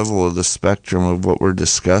every level of the spectrum of what we're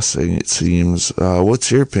discussing, it seems.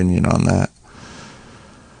 What's your opinion on that?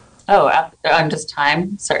 Oh, I'm just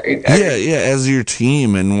time? Sorry. Yeah, as your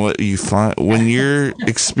team and what you find when you're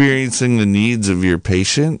experiencing the needs of your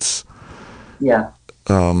patients. Yeah.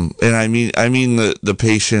 And I mean the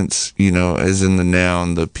patients, as in the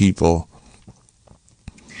noun, the people.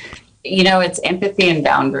 It's empathy and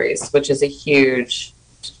boundaries, which is a huge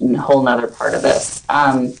whole nother part of this.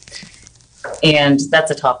 And that's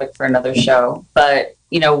a topic for another show. But,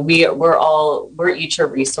 we're each a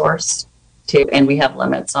resource too, and we have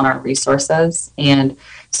limits on our resources. And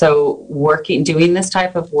so doing this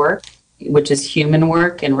type of work, which is human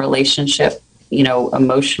work and relationship,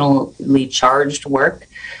 emotionally charged work,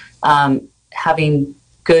 having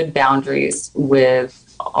good boundaries with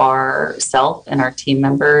ourself and our team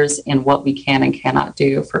members and what we can and cannot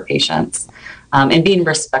do for patients, and being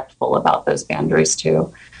respectful about those boundaries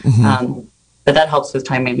too. But that helps with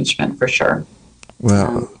time management for sure.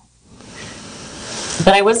 Wow.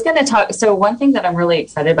 But I was going to talk. So one thing that I'm really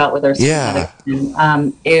excited about with our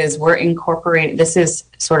medicine, is we're incorporating. This is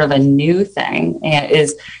sort of a new thing, and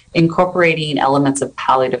is incorporating elements of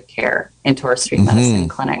palliative care into our street medicine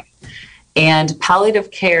clinic. And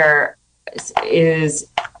palliative care is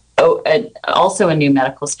also a new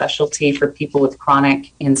medical specialty for people with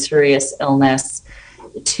chronic and serious illness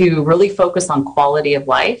to really focus on quality of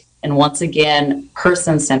life And once again,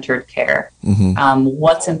 person-centered care. Mm-hmm.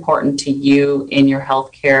 What's important to you in your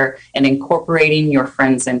healthcare, and incorporating your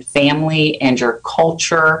friends and family and your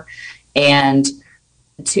culture, and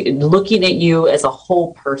to looking at you as a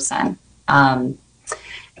whole person.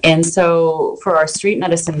 And so for our street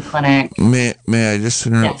medicine clinic... May I just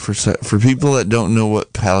interrupt for a sec? For people that don't know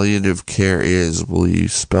what palliative care is, will you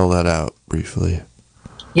spell that out briefly?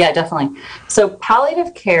 Yeah, definitely. So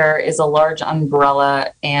palliative care is a large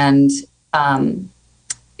umbrella, and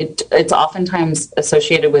it's oftentimes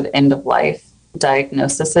associated with end-of-life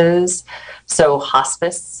diagnoses. So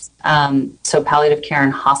hospice, so palliative care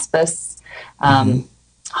and hospice.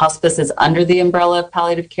 Hospice is under the umbrella of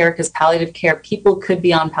palliative care, because palliative care, people could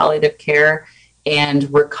be on palliative care and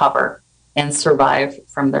recover and survive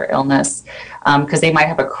from their illness, because they might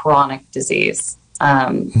have a chronic disease,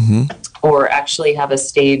 or actually have a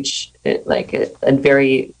stage, like a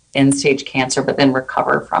very end-stage cancer, but then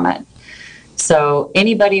recover from it. So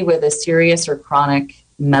anybody with a serious or chronic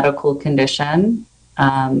medical condition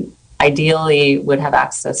ideally would have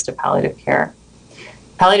access to palliative care.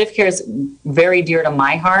 Palliative care is very dear to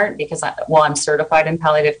my heart, because while I'm certified in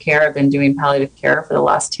palliative care, I've been doing palliative care for the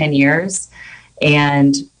last 10 years.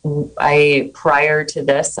 And prior to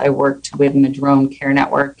this, I worked with Madrone Care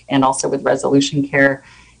Network and also with Resolution Care.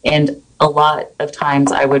 And a lot of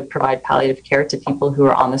times I would provide palliative care to people who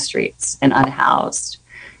are on the streets and unhoused,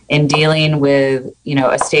 and dealing with,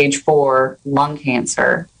 a stage 4 lung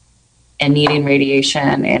cancer and needing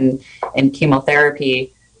radiation and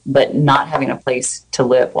chemotherapy, but not having a place to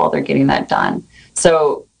live while they're getting that done.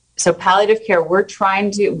 So palliative care,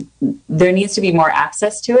 there needs to be more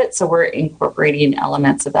access to it. So we're incorporating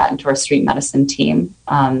elements of that into our street medicine team.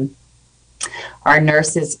 Our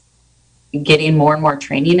nurse is getting more and more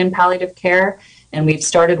training in palliative care, and we've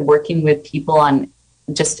started working with people on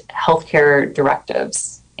just healthcare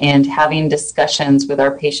directives and having discussions with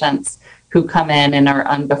our patients who come in and are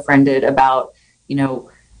unbefriended about,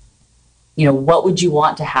 what would you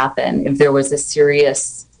want to happen if there was a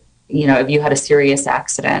serious, if you had a serious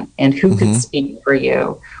accident, and who could speak for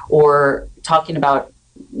you, or talking about,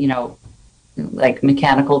 like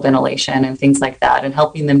mechanical ventilation and things like that, and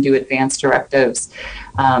helping them do advanced directives.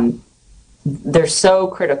 They're so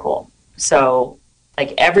critical. So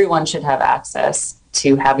like everyone should have access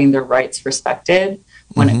to having their rights respected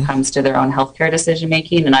when it comes to their own healthcare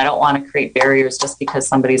decision-making. And I don't want to create barriers just because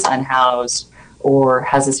somebody's unhoused or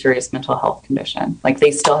has a serious mental health condition. Like, they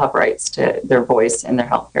still have rights to their voice in their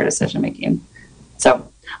healthcare decision-making.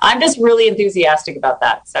 So I'm just really enthusiastic about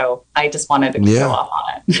that. So I just wanted to go off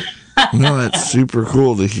on it. No, that's super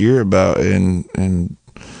cool to hear about. And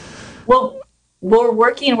well, we're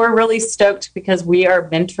really stoked because we are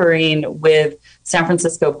mentoring with San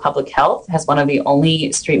Francisco Public Health, has one of the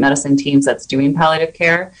only street medicine teams that's doing palliative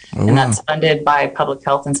care. And that's funded by Public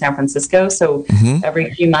Health in San Francisco. So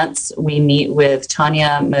every few months we meet with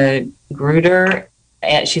Tanya Magruder,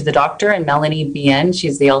 and she's a doctor, and Melanie Bien,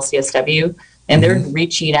 she's the LCSW. And they're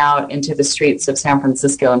reaching out into the streets of San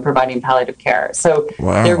Francisco and providing palliative care. So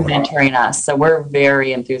they're mentoring us. So we're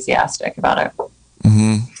very enthusiastic about it.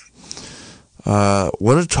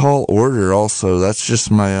 What a tall order also. That's just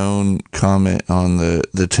my own comment on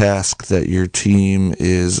the task that your team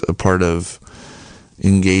is a part of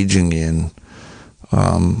engaging in,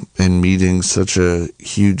 and meeting such a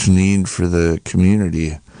huge need for the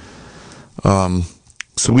community.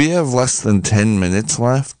 So we have less than 10 minutes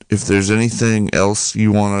left. If there's anything else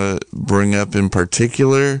you want to bring up in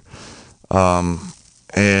particular,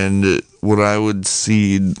 and what I would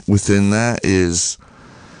see within that is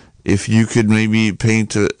if you could maybe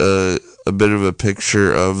paint a bit of a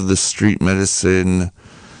picture of the street medicine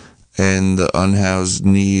and the unhoused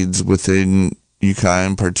needs within Ukiah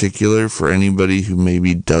in particular, for anybody who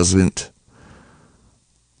maybe doesn't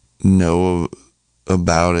know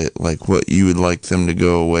about it, like what you would like them to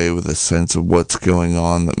go away with a sense of what's going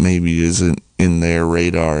on that maybe isn't in their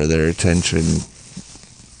radar, their attention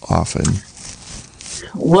often.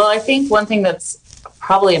 Well, I think one thing that's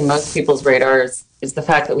probably in most people's radars is the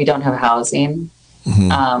fact that we don't have housing.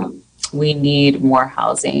 We need more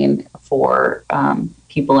housing for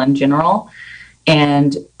people in general,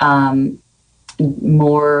 and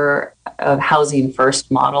more of housing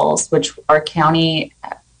first models, which our county,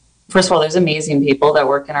 first of all, there's amazing people that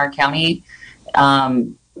work in our county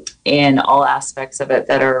in all aspects of it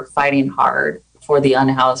that are fighting hard for the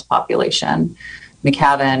unhoused population.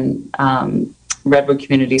 McCavan, Redwood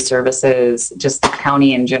Community Services, just the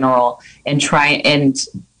county in general, and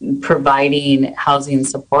providing housing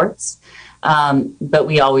supports. But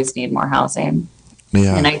we always need more housing.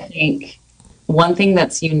 Yeah. And I think one thing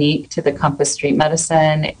that's unique to the Compass Street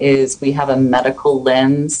Medicine is we have a medical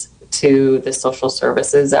lens to the social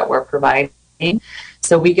services that we're providing.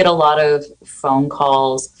 So we get a lot of phone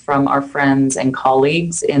calls from our friends and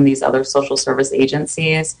colleagues in these other social service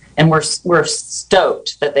agencies, and we're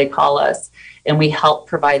stoked that they call us, and we help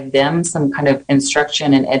provide them some kind of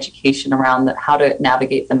instruction and education around how to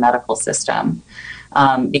navigate the medical system.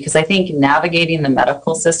 Because I think navigating the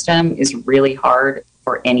medical system is really hard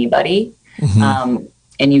for anybody. Mm-hmm.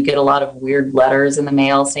 And you get a lot of weird letters in the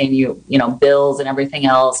mail saying you know, bills and everything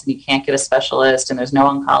else, and you can't get a specialist, and there's no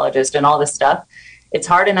oncologist and all this stuff. It's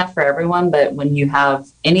hard enough for everyone, but when you have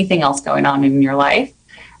anything else going on in your life,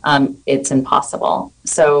 it's impossible.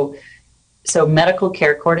 So medical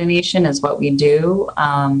care coordination is what we do.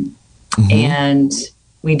 Mm-hmm. And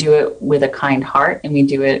we do it with a kind heart, and we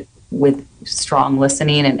do it with strong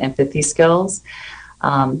listening and empathy skills.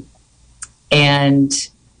 And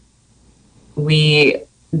we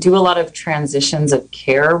do a lot of transitions of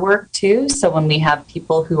care work too. So when we have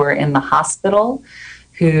people who are in the hospital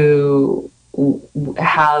who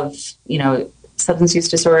have, you know, substance use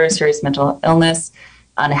disorder, serious mental illness,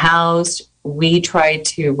 unhoused, we try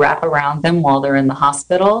to wrap around them while they're in the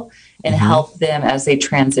hospital and mm-hmm. help them as they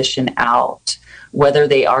transition out, whether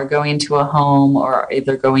they are going to a home or if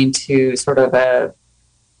they're going to sort of a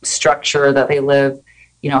structure that they live.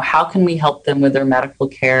 You know, how can we help them with their medical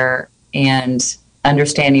care and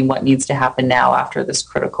understanding what needs to happen now after this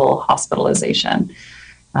critical hospitalization?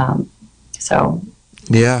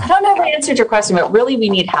 Yeah. I don't know if I answered your question, but really we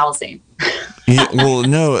need housing. Yeah, well,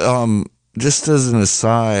 no, just as an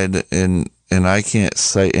aside, and I can't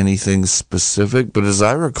cite anything specific, but as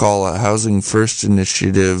I recall, a Housing First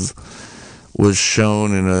initiative was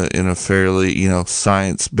shown in a fairly, you know,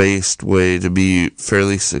 science-based way to be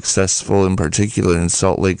fairly successful, in particular in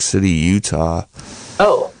Salt Lake City, Utah.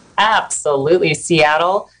 Oh, absolutely.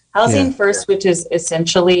 Seattle. Housing First, which is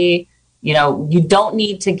essentially, you know, you don't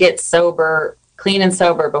need to get sober, clean and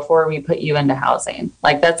sober before we put you into housing.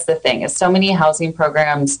 Like, that's the thing, is so many housing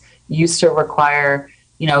programs used to require,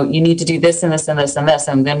 you know, you need to do this and this and this and this,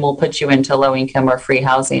 and then we'll put you into low income or free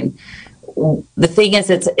housing. The thing is,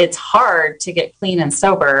 it's hard to get clean and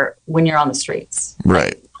sober when you're on the streets.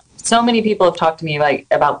 Right. Like, so many people have talked to me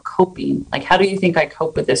about coping. Like, how do you think I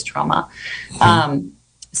cope with this trauma? Mm-hmm.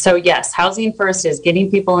 So yes, Housing First is getting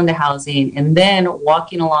people into housing and then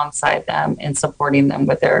walking alongside them and supporting them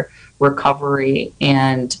with their recovery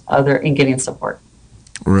and getting support.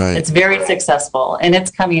 Right. It's very successful, and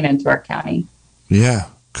it's coming into our county. Yeah.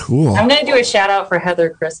 Cool. I'm going to do a shout out for Heather,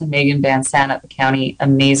 Chris, and Megan Van Sant at the county.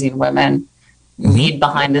 Amazing women. Mm-hmm. Lead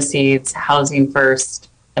behind the scenes, Housing First.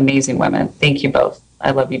 Amazing women. Thank you both.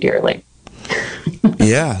 I love you dearly.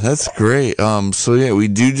 Yeah, that's great. So yeah, we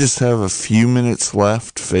do just have a few minutes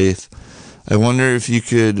left, Faith. I wonder if you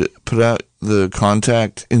could put out the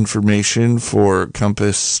contact information for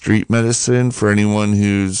Compass Street Medicine for anyone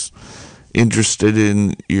who's interested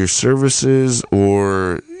in your services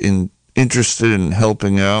or interested in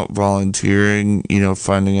helping out, volunteering, you know,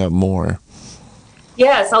 finding out more.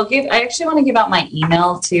 Yes, I actually want to give out my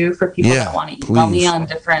email too for people that want to email me on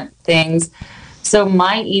different things. So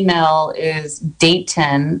my email is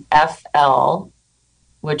DaytonFL,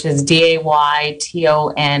 which is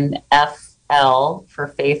DaytonFL for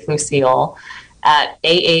Faith Lucille at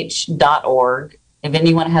ah.org. If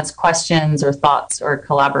anyone has questions or thoughts or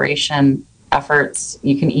collaboration efforts,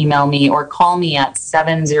 you can email me or call me at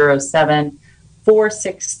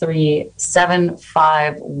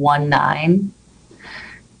 707-463-7519.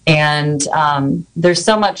 And there's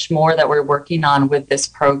so much more that we're working on with this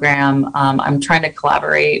program. I'm trying to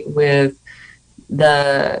collaborate with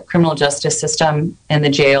the criminal justice system and the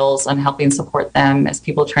jails on helping support them as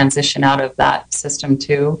people transition out of that system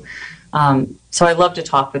too. So I love to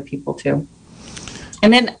talk with people too.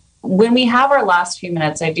 And then when we have our last few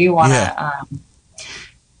minutes, I do want to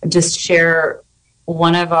just share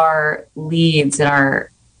one of our leads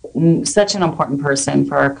and such an important person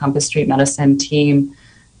for our Compass Street Medicine team.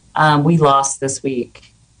 We lost this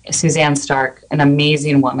week, Suzanne Stark, an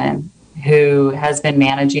amazing woman who has been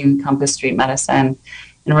managing Compass Street Medicine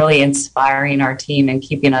and really inspiring our team and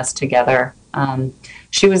keeping us together.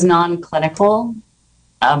 She was non-clinical,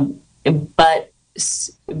 but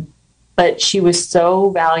she was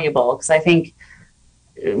so valuable because I think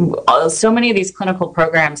so many of these clinical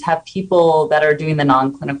programs have people that are doing the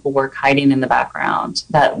non-clinical work hiding in the background,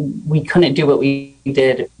 that we couldn't do what we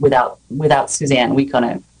did without Suzanne. We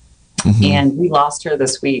couldn't. Mm-hmm. And we lost her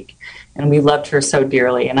this week, and we loved her so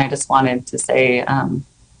dearly. And I just wanted to say,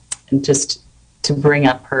 just to bring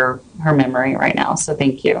up her memory right now. So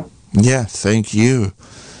thank you. Yeah, thank you.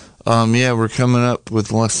 Yeah, we're coming up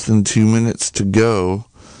with less than 2 minutes to go.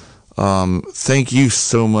 Thank you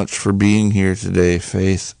so much for being here today,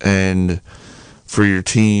 Faith, and for your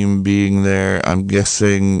team being there. I'm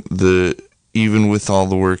guessing even with all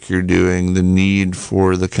the work you're doing, the need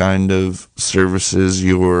for the kind of services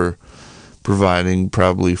you're providing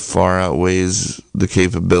probably far outweighs the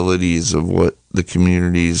capabilities of what the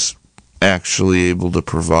community's actually able to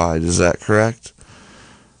provide. Is that correct?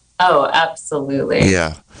 Oh, absolutely.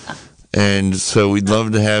 Yeah. And so we'd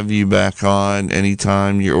love to have you back on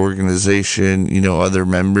anytime your organization, other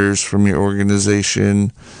members from your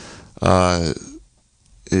organization.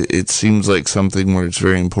 It seems like something where it's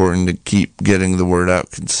very important to keep getting the word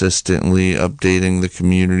out consistently, updating the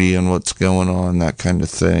community on what's going on, that kind of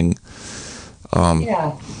thing.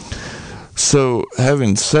 Yeah. So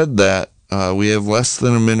having said that, we have less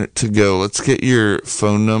than a minute to go. Let's get your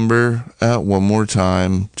phone number out one more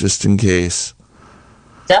time, just in case.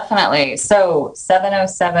 Definitely. So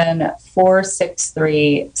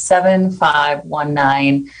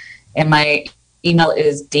 707-463-7519. And my email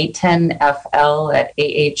is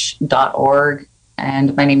daytonfl@ah.org.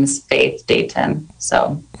 And my name is Faith Dayton.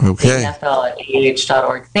 So okay.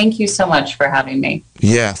 daytonfl@ah.org. Thank you so much for having me.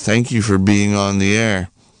 Yeah, thank you for being on the air.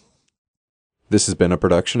 This has been a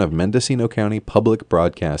production of Mendocino County Public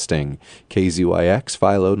Broadcasting, KZYX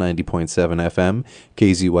Philo 90.7 FM,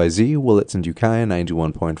 KZYZ Willits and Ukiah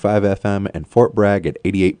 91.5 FM, and Fort Bragg at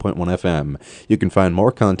 88.1 FM. You can find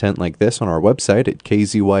more content like this on our website at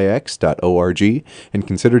kzyx.org, and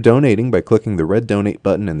consider donating by clicking the red donate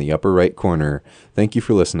button in the upper right corner. Thank you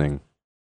for listening.